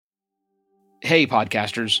Hey,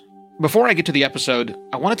 podcasters. Before I get to the episode,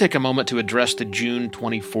 I want to take a moment to address the June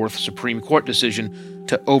 24th Supreme Court decision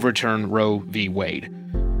to overturn Roe v. Wade.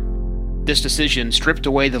 This decision stripped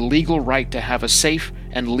away the legal right to have a safe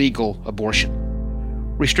and legal abortion.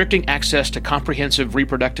 Restricting access to comprehensive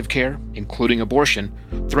reproductive care, including abortion,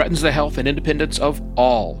 threatens the health and independence of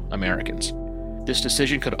all Americans. This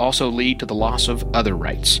decision could also lead to the loss of other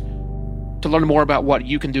rights. To learn more about what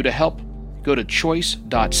you can do to help, go to choice.crd.co.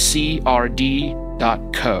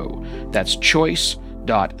 That's choice.crd.co.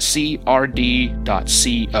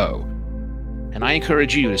 And I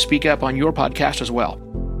encourage you to speak up on your podcast as well.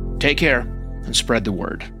 Take care and spread the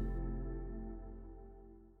word.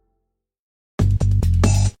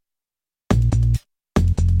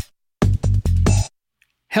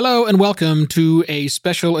 Hello and welcome to a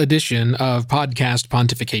special edition of Podcast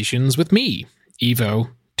Pontifications with me, Evo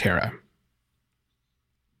Terra.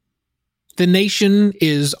 The nation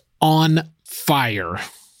is on fire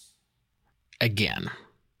again.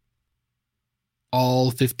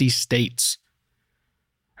 All 50 states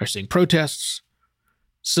are seeing protests,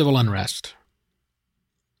 civil unrest.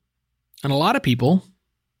 And a lot of people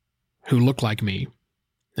who look like me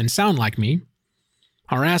and sound like me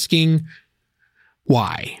are asking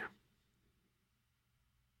why.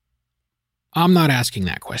 I'm not asking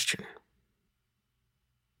that question.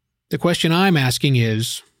 The question I'm asking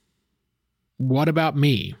is, what about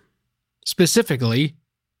me? Specifically,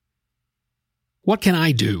 what can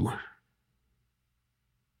I do?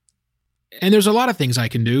 And there's a lot of things I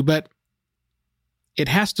can do, but it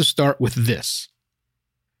has to start with this.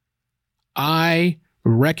 I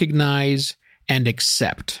recognize and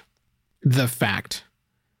accept the fact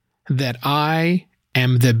that I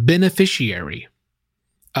am the beneficiary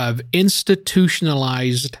of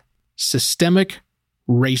institutionalized systemic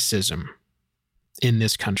racism in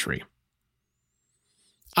this country.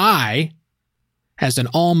 I, as an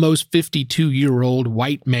almost 52-year-old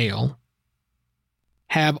white male,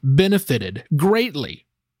 have benefited greatly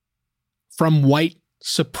from white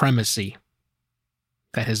supremacy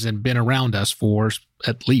that has been around us for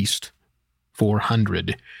at least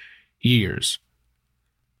 400 years.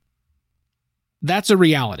 That's a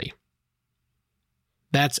reality.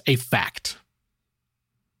 That's a fact.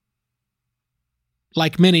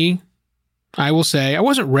 Like many, I will say, I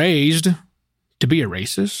wasn't raised to be a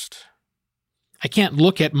racist. I can't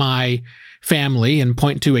look at my family and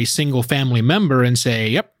point to a single family member and say,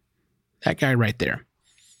 yep, that guy right there,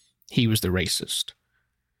 he was the racist.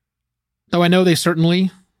 Though I know they certainly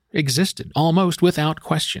existed, almost without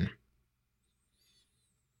question.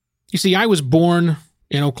 You see, I was born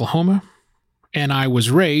in Oklahoma, and I was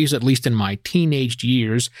raised, at least in my teenage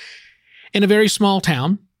years, in a very small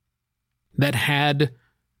town that had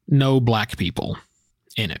no black people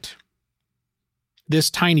in it.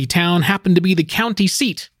 This tiny town happened to be the county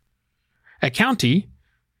seat, a county,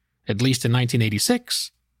 at least in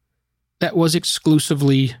 1986, that was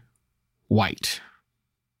exclusively white.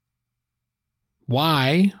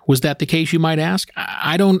 Why was that the case, you might ask?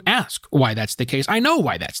 I don't ask why that's the case. I know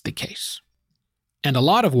why that's the case. And a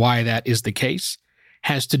lot of why that is the case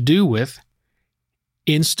has to do with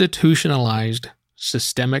institutionalized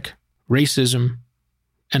systemic racism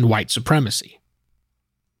and white supremacy.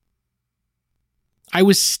 I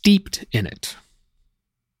was steeped in it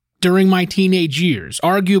during my teenage years,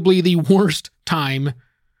 arguably the worst time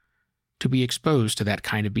to be exposed to that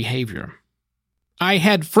kind of behavior. I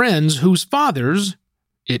had friends whose fathers,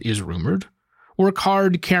 it is rumored, were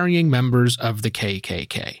card-carrying members of the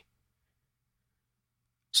KKK.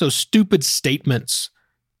 So stupid statements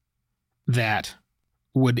that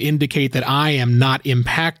would indicate that I am not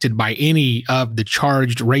impacted by any of the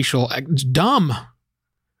charged racial, it's dumb.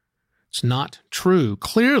 It's not true.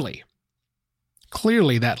 Clearly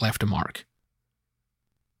that left a mark.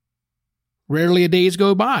 Rarely a days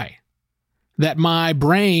go by that my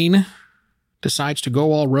brain decides to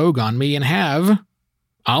go all rogue on me and have,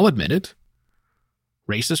 I'll admit it,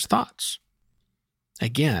 racist thoughts.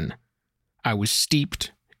 Again, I was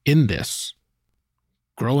steeped in this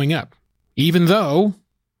growing up, even though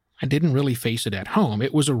I didn't really face it at home.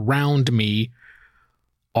 It was around me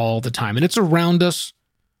all the time, and it's around us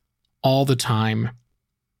all the time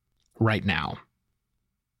right now.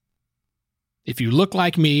 If you look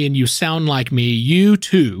like me and you sound like me, you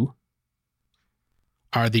too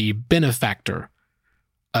are the benefactor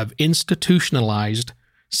of institutionalized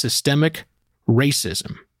systemic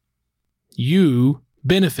racism. You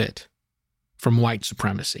benefit from white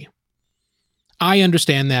supremacy. I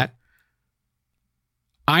understand that.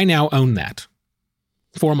 I now own that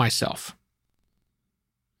for myself.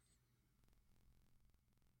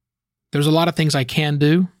 There's a lot of things I can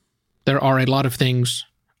do. there are a lot of things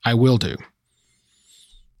I will do.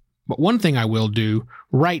 But one thing I will do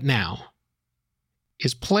right now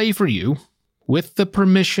is play for you, with the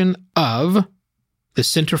permission of the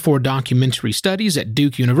Center for Documentary Studies at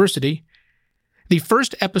Duke University, the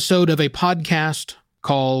first episode of a podcast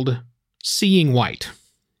called Seeing White.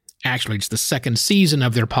 Actually, it's the second season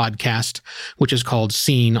of their podcast, which is called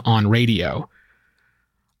Seen on Radio.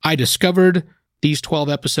 I discovered these 12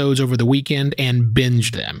 episodes over the weekend and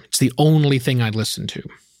binged them. It's the only thing I listened to.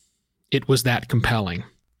 It was that compelling.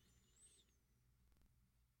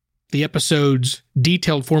 The episodes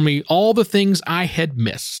detailed for me all the things I had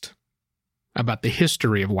missed about the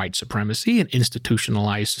history of white supremacy and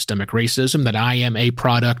institutionalized systemic racism that I am a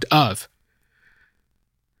product of.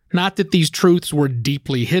 Not that these truths were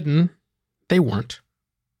deeply hidden. They weren't.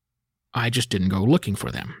 I just didn't go looking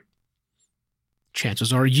for them.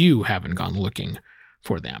 Chances are you haven't gone looking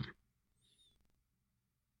for them.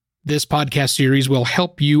 This podcast series will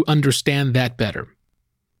help you understand that better.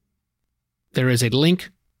 There is a link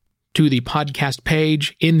to the podcast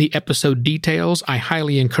page in the episode details. I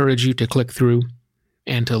highly encourage you to click through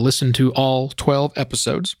and to listen to all 12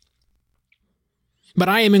 episodes. But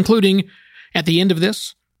I am including, at the end of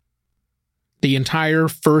this, the entire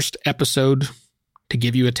first episode to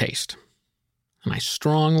give you a taste. And I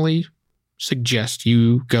strongly suggest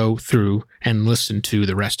you go through and listen to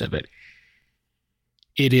the rest of it.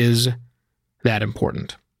 It is that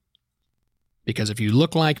important. Because if you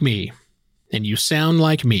look like me, and you sound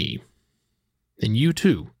like me, then you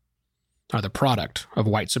too are the product of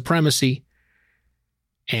white supremacy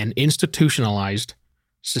and institutionalized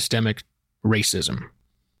systemic racism.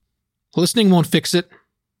 Listening won't fix it,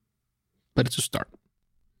 but it's a start.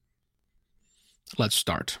 Let's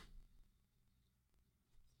start.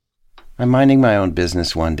 I'm minding my own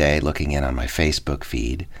business one day, looking in on my Facebook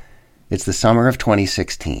feed. It's the summer of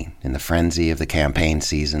 2016, in the frenzy of the campaign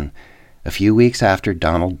season, a few weeks after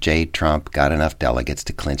Donald J. Trump got enough delegates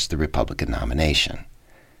to clinch the Republican nomination.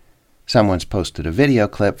 Someone's posted a video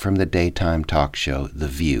clip from the daytime talk show The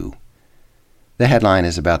View. The headline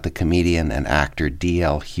is about the comedian and actor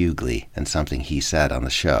D.L. Hughley and something he said on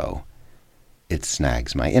the show. It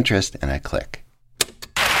snags my interest, and I click. Let's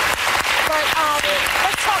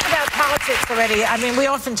talk about politics already. I mean, we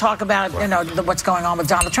often talk about, what's going on with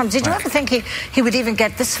Donald Trump. Did you ever think he would even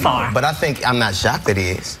get this far? No, but I think I'm not shocked that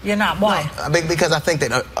he is. You're not? Why? No, because I think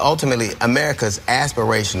that ultimately America's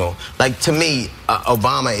aspirational. Like, to me,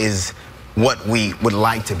 Obama is what we would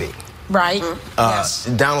like to be. Right. Yes.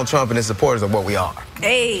 Donald Trump and his supporters are what we are.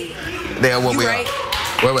 Hey. They are what we right. are.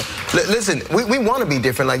 Wait. Listen, we want to be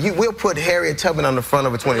different. Like, we'll put Harriet Tubman on the front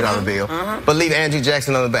of a $20 bill, but leave Andrew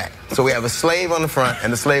Jackson on the back. So we have a slave on the front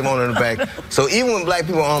and a slave owner on the back. So even when black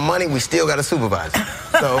people are on money, we still got a supervisor.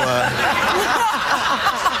 So,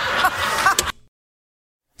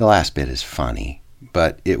 The last bit is funny,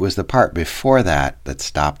 but it was the part before that that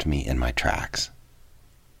stopped me in my tracks.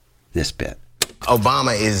 This bit.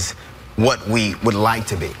 Obama is what we would like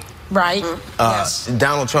to be. Right. Yes.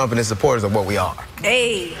 Donald Trump and his supporters are what we are.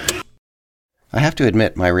 Hey. I have to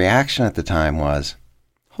admit, my reaction at the time was,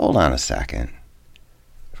 hold on a second.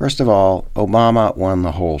 First of all, Obama won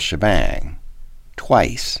the whole shebang.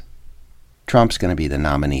 Twice. Trump's going to be the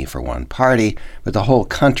nominee for one party, but the whole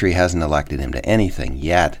country hasn't elected him to anything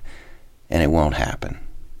yet, and it won't happen.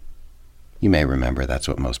 You may remember that's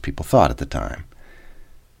what most people thought at the time.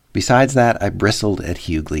 Besides that, I bristled at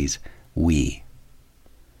Hughley's we.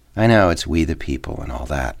 I know it's we the people and all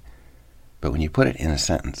that, but when you put it in a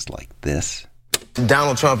sentence like this...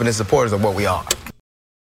 Donald Trump and his supporters are what we are.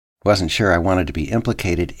 Wasn't sure I wanted to be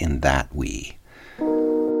implicated in that we.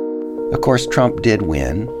 Of course, Trump did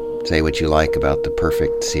win. Say what you like about the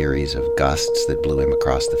perfect series of gusts that blew him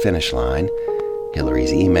across the finish line.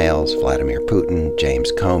 Hillary's emails, Vladimir Putin,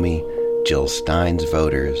 James Comey, Jill Stein's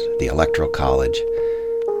voters, the Electoral College.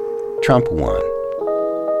 Trump won.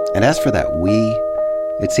 And as for that we,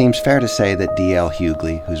 it seems fair to say that D.L.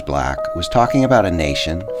 Hughley, who's black, was talking about a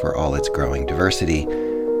nation, for all its growing diversity,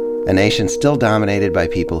 a nation still dominated by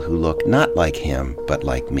people who look not like him, but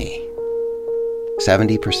like me.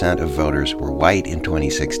 70% of voters were white in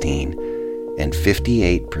 2016, and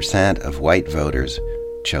 58% of white voters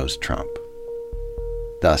chose Trump.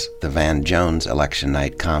 Thus, the Van Jones election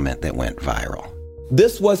night comment that went viral.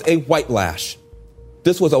 This was a white lash.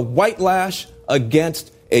 This was a white lash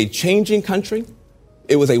against a changing country.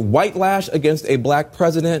 It was a white lash against a black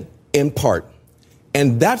president, in part.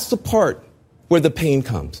 And that's the part where the pain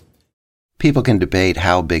comes. People can debate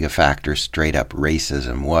how big a factor straight-up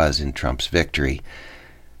racism was in Trump's victory,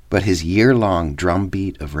 but his year-long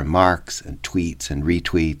drumbeat of remarks and tweets and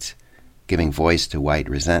retweets giving voice to white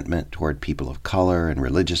resentment toward people of color and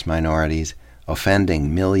religious minorities,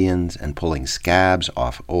 offending millions and pulling scabs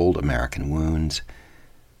off old American wounds.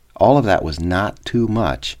 All of that was not too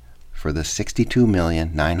much for the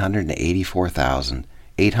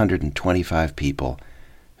 62,984,825 people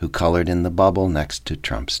who colored in the bubble next to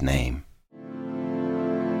Trump's name.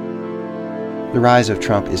 The rise of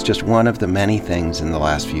Trump is just one of the many things in the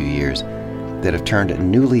last few years that have turned a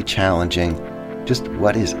newly challenging "just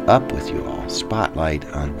what is up with you all" spotlight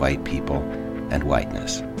on white people and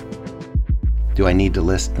whiteness. Do I need to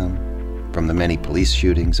list them? From the many police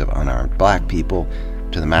shootings of unarmed black people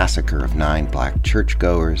to the massacre of 9 black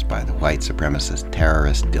churchgoers by the white supremacist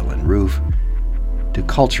terrorist Dylann Roof, to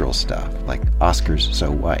cultural stuff like Oscars So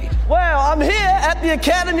White. Well, I'm here at the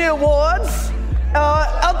Academy Awards,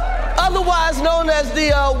 otherwise known as the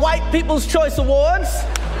White People's Choice Awards.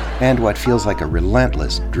 And what feels like a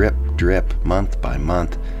relentless drip, month by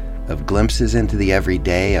month, of glimpses into the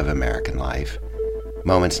everyday of American life.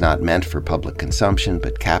 Moments not meant for public consumption,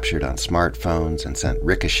 but captured on smartphones and sent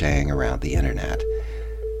ricocheting around the internet.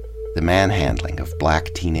 The manhandling of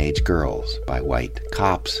black teenage girls by white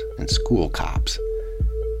cops and school cops.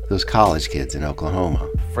 Those college kids in Oklahoma.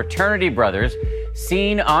 Fraternity brothers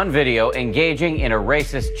seen on video engaging in a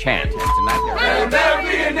racist chant. And tonight there'll never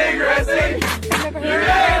be a nigger at sea. You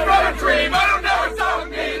ain't from a dream, I don't know what's wrong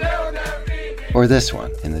with me. There'll never be. Or this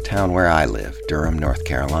one, in the town where I live, Durham, North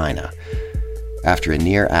Carolina. After a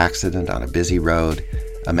near accident on a busy road,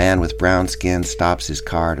 a man with brown skin stops his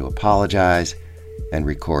car to apologize and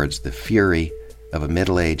records the fury of a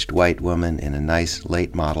middle-aged white woman in a nice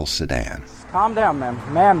late-model sedan. Calm down,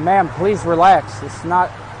 ma'am. Ma'am, please relax. It's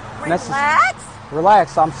not necessary.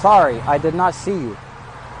 Relax, I'm sorry. I did not see you.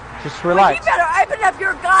 Just relax. Well, you better open up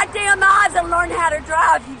your goddamn eyes and learn how to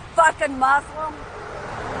drive, you fucking Muslim.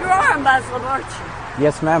 You are a Muslim, aren't you?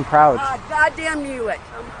 Yes, ma'am, proud. I goddamn knew it.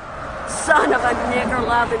 Son of a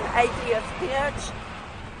nigger-loving atheist bitch.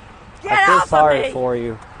 Get I feel off sorry of me. for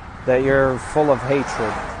you, that you're full of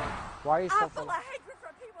hatred. Why are you so full of hatred for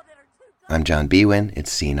people that are too good? I'm John Biewen.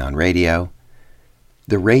 It's Scene on Radio.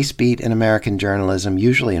 The race beat in American journalism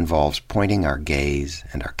usually involves pointing our gaze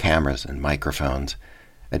and our cameras and microphones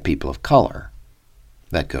at people of color.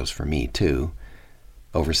 That goes for me, too.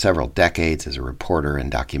 Over several decades as a reporter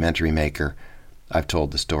and documentary maker, I've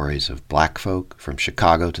told the stories of black folk from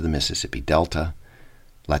Chicago to the Mississippi Delta,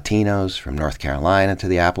 Latinos from North Carolina to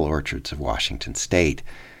the apple orchards of Washington State,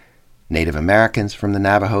 Native Americans from the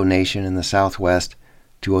Navajo Nation in the Southwest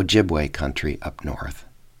to Ojibwe country up north.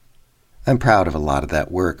 I'm proud of a lot of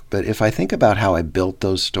that work, but if I think about how I built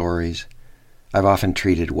those stories, I've often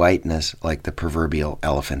treated whiteness like the proverbial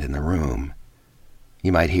elephant in the room.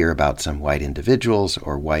 You might hear about some white individuals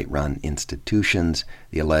or white-run institutions,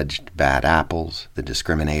 the alleged bad apples, the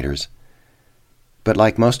discriminators. But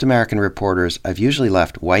like most American reporters, I've usually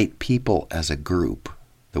left white people as a group,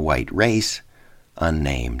 the white race,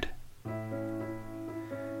 unnamed.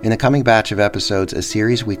 In the coming batch of episodes, a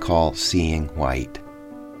series we call Seeing White,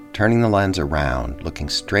 turning the lens around, looking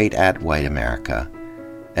straight at white America,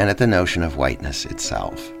 and at the notion of whiteness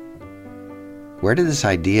itself. Where did this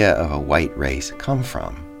idea of a white race come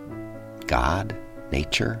from? God?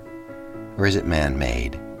 Nature? Or is it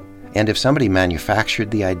man-made? And if somebody manufactured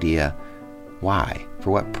the idea, why? For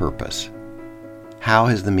what purpose? How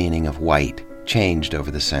has the meaning of white changed over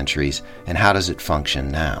the centuries, and how does it function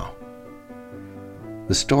now?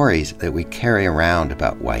 The stories that we carry around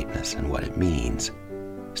about whiteness and what it means,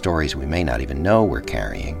 stories we may not even know we're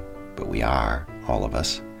carrying, but we are, all of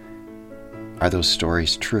us, are those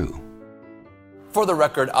stories true? For the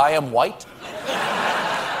record, I am white.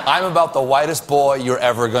 I'm about the whitest boy you're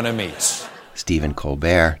ever gonna meet. Stephen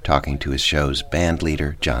Colbert talking to his show's band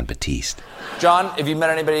leader, Jon Batiste. John, have you met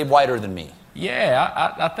anybody whiter than me?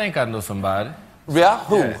 Yeah, I think I know somebody. Yeah?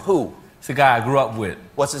 Who? Yeah. Who? It's a guy I grew up with.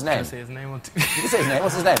 What's his name? Can I say his name? You can say his name.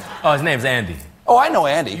 What's his name? Oh, his name's Andy. Oh, I know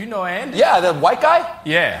Andy. You know Andy? Yeah, the white guy?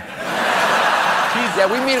 Yeah.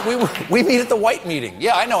 We meet at the white meeting.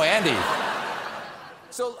 Yeah, I know Andy.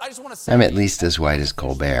 So I just want to say, I'm at least as white as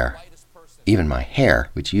Colbert. Even my hair,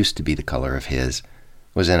 which used to be the color of his,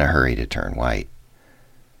 was in a hurry to turn white.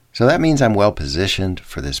 So that means I'm well positioned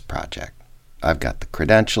for this project. I've got the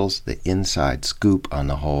credentials, the inside scoop on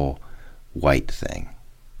the whole white thing.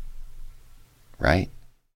 Right?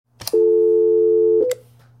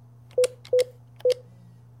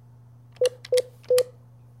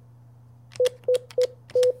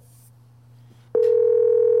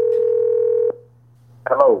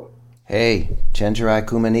 Hello. Hey, Chenjerai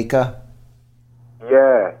Kumanika?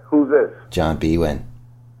 Yeah, who's this? John Biewen.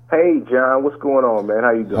 Hey, John, what's going on, man?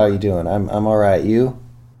 How you doing? How you doing? I'm all right. You?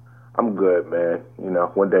 I'm good, man. You know,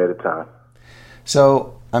 one day at a time.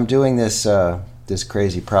 So I'm doing this this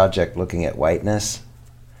crazy project looking at whiteness,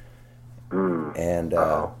 and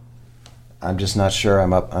I'm just not sure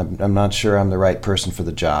I'm not sure I'm the right person for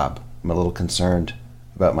the job. I'm a little concerned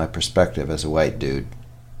about my perspective as a white dude,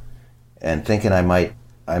 and thinking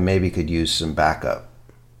I maybe could use some backup,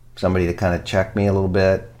 somebody to kind of check me a little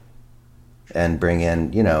bit, and bring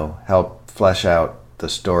in, help flesh out the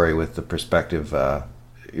story with the perspective,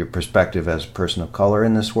 your perspective as a person of color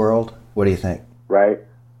in this world. What do you think? Right.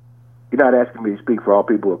 You're not asking me to speak for all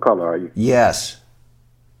people of color, are you? Yes,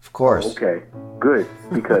 of course. Okay, good,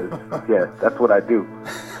 because, yeah, that's what I do.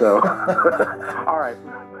 So, all right.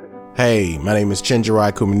 Hey, my name is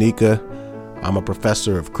Chenjerai Kumanyika. I'm a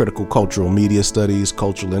professor of critical cultural media studies,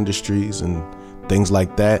 cultural industries, and things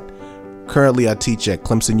like that. Currently, I teach at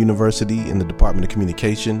Clemson University in the Department of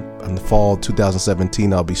Communication. In the fall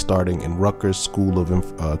 2017, I'll be starting in Rutgers School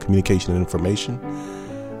of Communication and Information.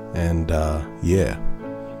 And, yeah.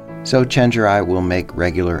 So Chenjerai will make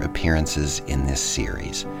regular appearances in this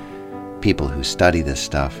series. People who study this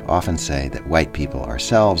stuff often say that white people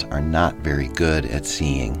ourselves are not very good at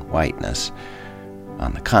seeing whiteness.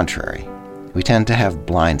 On the contrary, we tend to have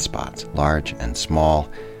blind spots, large and small,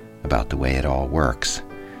 about the way it all works.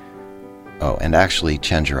 Oh, and actually,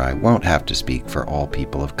 Chenjerai won't have to speak for all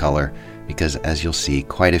people of color, because as you'll see,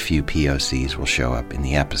 quite a few POCs will show up in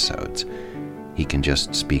the episodes. He can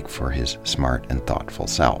just speak for his smart and thoughtful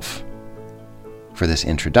self. For this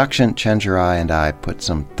introduction, Chenjerai and I put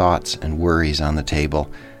some thoughts and worries on the table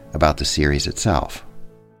about the series itself.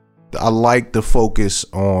 I like the focus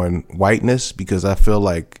on whiteness because I feel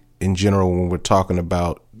like, in general, when we're talking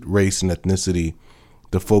about race and ethnicity,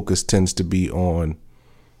 the focus tends to be on,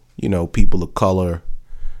 people of color,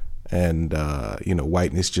 and,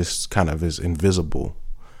 whiteness just kind of is invisible.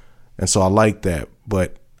 And so I like that.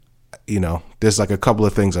 But, there's like a couple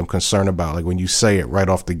of things I'm concerned about. Like when you say it right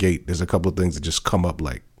off the gate, there's a couple of things that just come up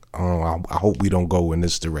like, I hope we don't go in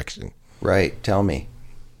this direction. Right. Tell me.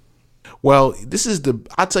 Well,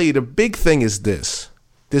 I'll tell you, the big thing is this.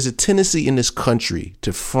 There's a tendency in this country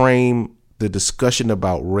to frame the discussion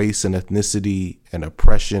about race and ethnicity and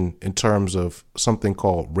oppression in terms of something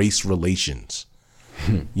called race relations,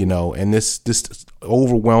 and this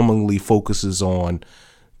overwhelmingly focuses on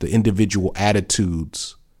the individual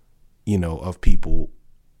attitudes, of people,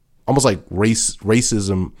 almost like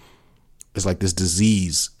racism is like this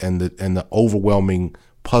disease, and the overwhelming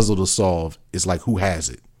puzzle to solve is like, who has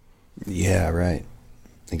it? Yeah, right.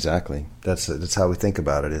 Exactly. That's how we think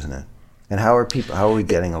about it, isn't it? And how are we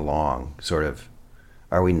getting along? Sort of,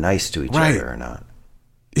 are we nice to each other or not?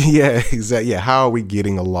 Yeah, exactly. Yeah, how are we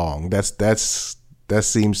getting along? That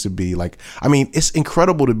seems to be like, it's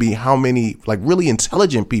incredible to be how many like really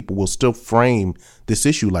intelligent people will still frame this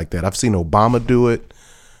issue like that. I've seen Obama do it,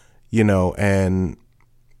 and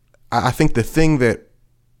I think the thing that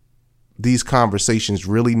these conversations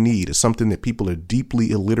really need is something that people are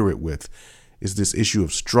deeply illiterate with, is this issue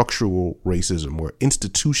of structural racism, or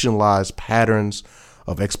institutionalized patterns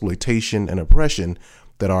of exploitation and oppression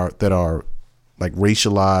that are like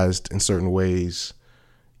racialized in certain ways,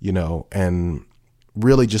 and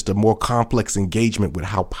really just a more complex engagement with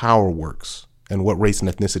how power works and what race and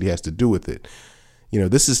ethnicity has to do with it.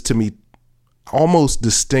 This is, to me, almost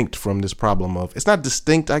distinct from this problem of, it's not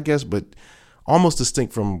distinct, I guess, but almost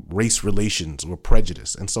distinct from race relations or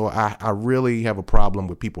prejudice. And so I really have a problem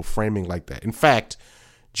with people framing like that. In fact,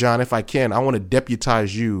 John, if I can, I want to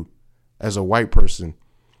deputize you as a white person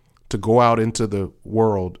to go out into the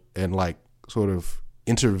world and like sort of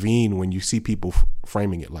intervene when you see people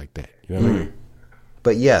framing it like that. You know what I mean?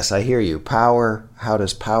 But yes, I hear you. Power. How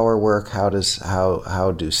does power work? How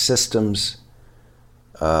do systems?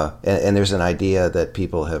 And there's an idea that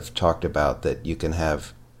people have talked about that you can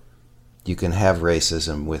have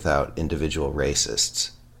racism without individual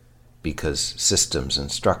racists, because systems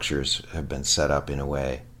and structures have been set up in a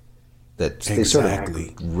way that they sort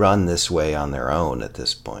of run this way on their own at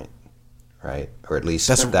this point, right? Or at least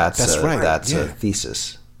that's a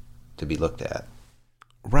thesis to be looked at.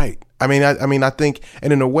 Right. I think,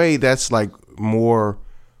 and in a way that's like more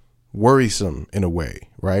worrisome in a way,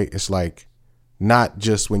 right? It's like not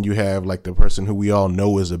just when you have like the person who we all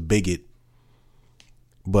know is a bigot,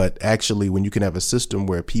 but actually when you can have a system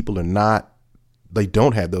where people they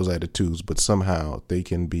don't have those attitudes, but somehow they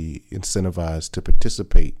can be incentivized to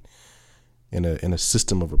participate in a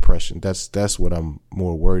system of oppression. That's what I'm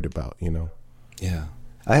more worried about, Yeah.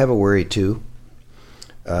 I have a worry too.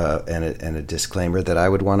 And a disclaimer that I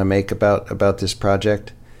would want to make about this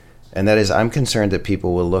project, and that is, I'm concerned that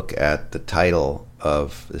people will look at the title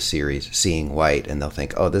of the series, Seeing White, and they'll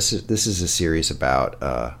think, oh, this is a series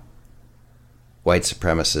about white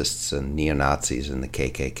supremacists and neo-Nazis and the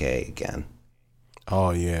KKK again.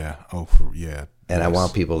 Oh yeah. Yeah. And I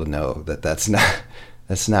want people to know that that's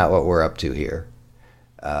not what we're up to here.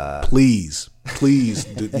 Please,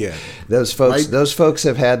 yeah. Those folks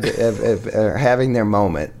are having their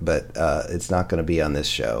moment, but it's not going to be on this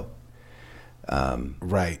show.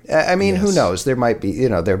 Right. I mean, Who knows? There might be,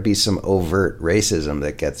 there'll be some overt racism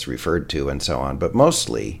that gets referred to and so on. But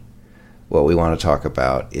mostly what we want to talk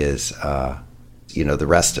about is, the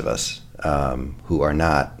rest of us who are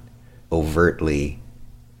not overtly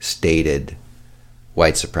stated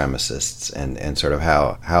white supremacists and sort of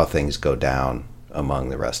how things go down among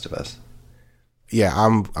the rest of us. Yeah,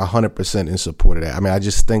 I'm 100% in support of that. I mean, I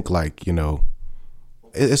just think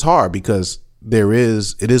it's hard because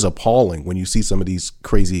it is appalling when you see some of these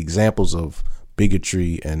crazy examples of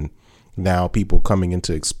bigotry and now people coming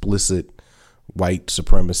into explicit white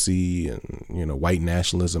supremacy and, white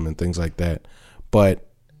nationalism and things like that. But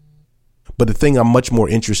the thing I'm much more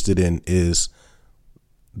interested in is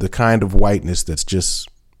the kind of whiteness that's just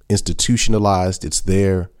institutionalized. It's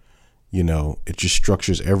there, it just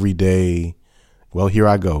structures everyday, well, here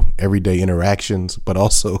I go, everyday interactions, but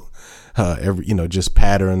also just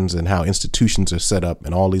patterns and how institutions are set up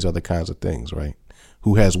and all these other kinds of things, right?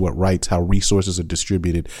 Who has what rights, how resources are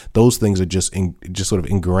distributed. Those things are just sort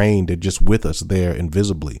of ingrained. They're just with us there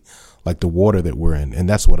invisibly, like the water that we're in. And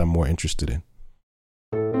that's what I'm more interested in.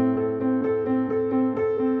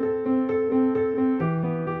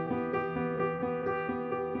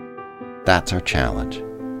 That's our challenge,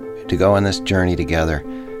 to go on this journey together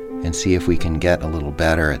and see if we can get a little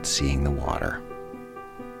better at seeing the water.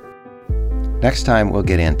 Next time, we'll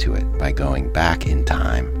get into it by going back in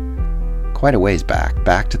time, quite a ways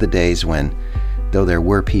back to the days when, though there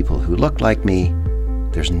were people who looked like me,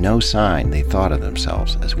 there's no sign they thought of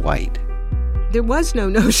themselves as white. There was no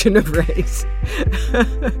notion of race.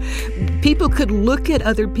 People could look at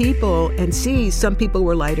other people and see some people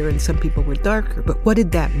were lighter and some people were darker. But what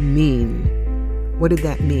did that mean? What did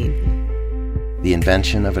that mean? The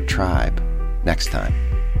invention of a tribe. Next time.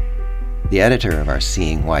 The editor of our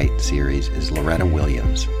Seeing White series is Loretta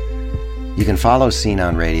Williams. You can follow Scene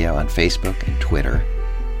on Radio on Facebook and Twitter.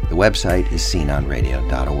 The website is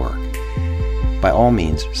sceneonradio.org. By all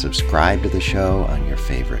means, subscribe to the show on your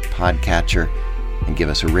favorite podcatcher and give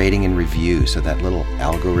us a rating and review so that little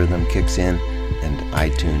algorithm kicks in and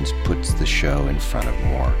iTunes puts the show in front of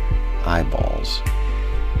more eyeballs.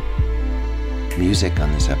 Music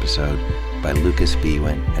on this episode by Lucas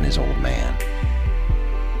Biewen and his old man.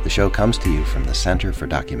 The show comes to you from the Center for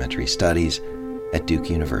Documentary Studies at Duke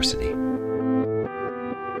University.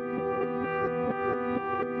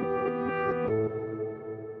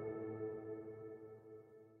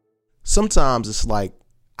 Sometimes it's like,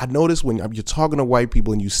 I notice when you're talking to white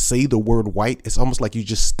people and you say the word white, it's almost like you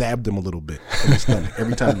just stabbed them a little bit in the stomach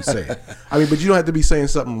every time you say it. I mean, but you don't have to be saying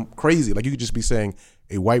something crazy. Like you could just be saying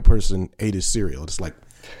a white person ate his cereal. It's like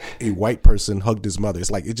a white person hugged his mother.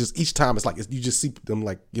 It's like, it just, each time it's like, you just see them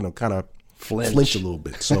like, kind of flinch a little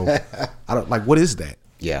bit. So I don't like, what is that?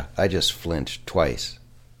 Yeah, I just flinched twice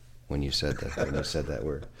when you said that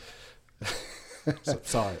word. I'm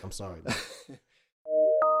sorry.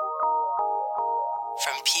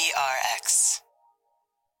 From PRX.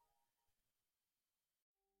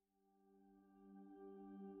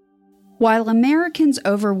 While Americans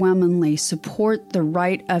overwhelmingly support the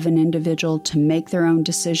right of an individual to make their own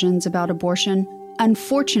decisions about abortion,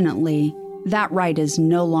 unfortunately, that right is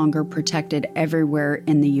no longer protected everywhere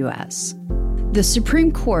in the U.S. The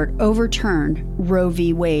Supreme Court overturned Roe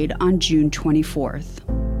v. Wade on June 24th.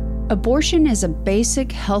 Abortion is a basic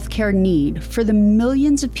healthcare need for the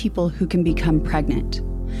millions of people who can become pregnant.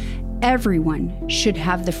 Everyone should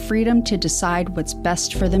have the freedom to decide what's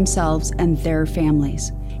best for themselves and their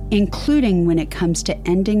families, including when it comes to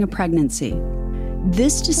ending a pregnancy.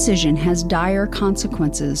 This decision has dire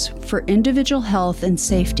consequences for individual health and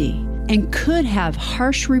safety and could have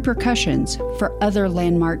harsh repercussions for other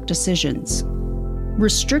landmark decisions.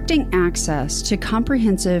 Restricting access to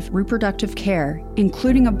comprehensive reproductive care,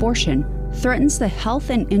 including abortion, threatens the health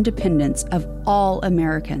and independence of all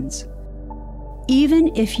Americans. Even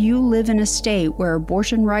if you live in a state where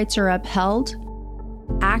abortion rights are upheld,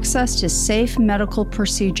 access to safe medical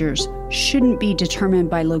procedures shouldn't be determined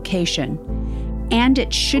by location, and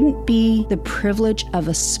it shouldn't be the privilege of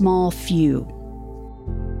a small few.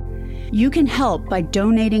 You can help by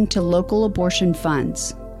donating to local abortion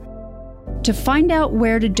funds. To find out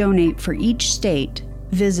where to donate for each state,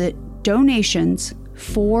 visit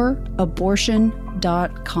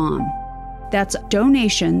donationsforabortion.com. That's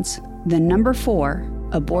donations, 4,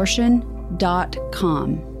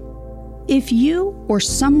 abortion.com. If you or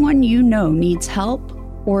someone you know needs help,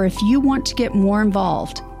 or if you want to get more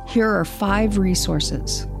involved, here are 5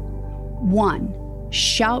 resources. 1.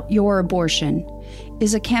 Shout Your Abortion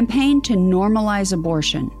is a campaign to normalize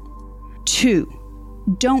abortion. 2.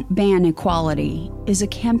 Don't Ban Equality is a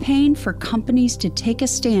campaign for companies to take a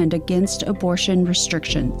stand against abortion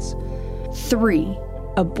restrictions. 3.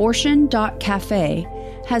 Abortion.cafe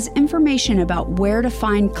has information about where to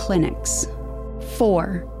find clinics.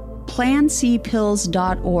 4.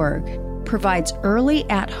 PlanCpills.org provides early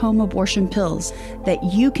at-home abortion pills that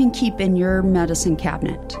you can keep in your medicine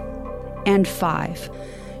cabinet. And 5.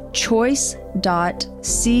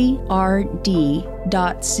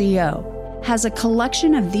 Choice.crd.co has a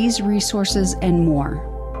collection of these resources and more.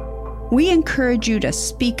 We encourage you to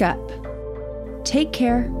speak up. Take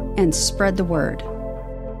care and spread the word.